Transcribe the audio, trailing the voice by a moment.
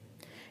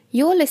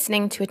You're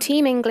listening to a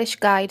Team English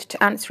guide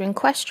to answering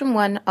question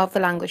 1 of the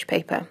language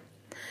paper.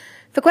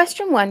 For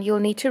question 1, you'll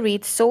need to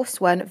read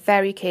source 1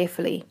 very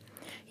carefully.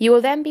 You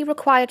will then be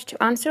required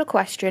to answer a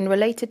question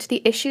related to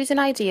the issues and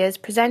ideas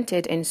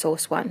presented in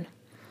source 1.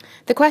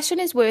 The question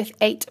is worth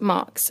 8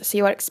 marks, so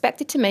you are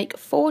expected to make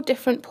 4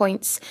 different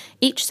points,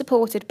 each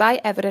supported by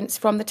evidence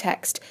from the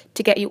text,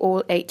 to get you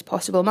all 8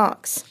 possible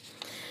marks.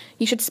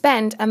 You should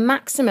spend a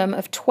maximum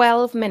of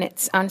 12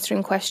 minutes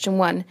answering question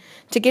 1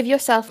 to give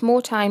yourself more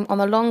time on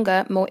the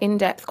longer, more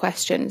in-depth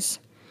questions.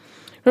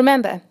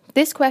 Remember,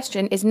 this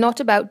question is not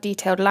about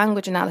detailed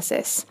language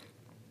analysis.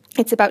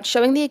 It's about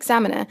showing the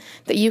examiner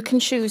that you can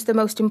choose the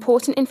most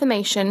important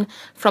information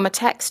from a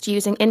text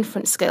using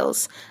inference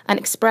skills and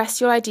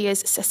express your ideas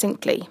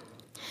succinctly.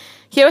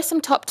 Here are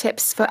some top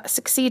tips for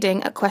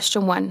succeeding at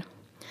question 1.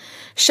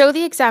 Show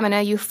the examiner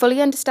you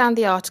fully understand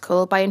the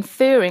article by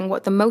inferring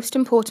what the most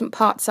important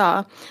parts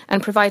are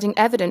and providing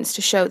evidence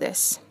to show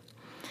this.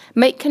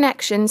 Make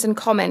connections and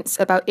comments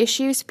about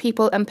issues,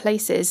 people and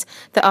places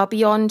that are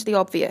beyond the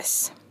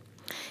obvious.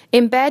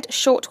 Embed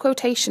short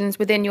quotations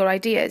within your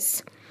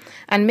ideas.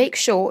 And make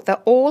sure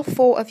that all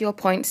 4 of your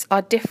points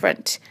are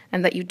different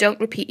and that you don't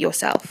repeat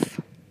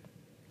yourself.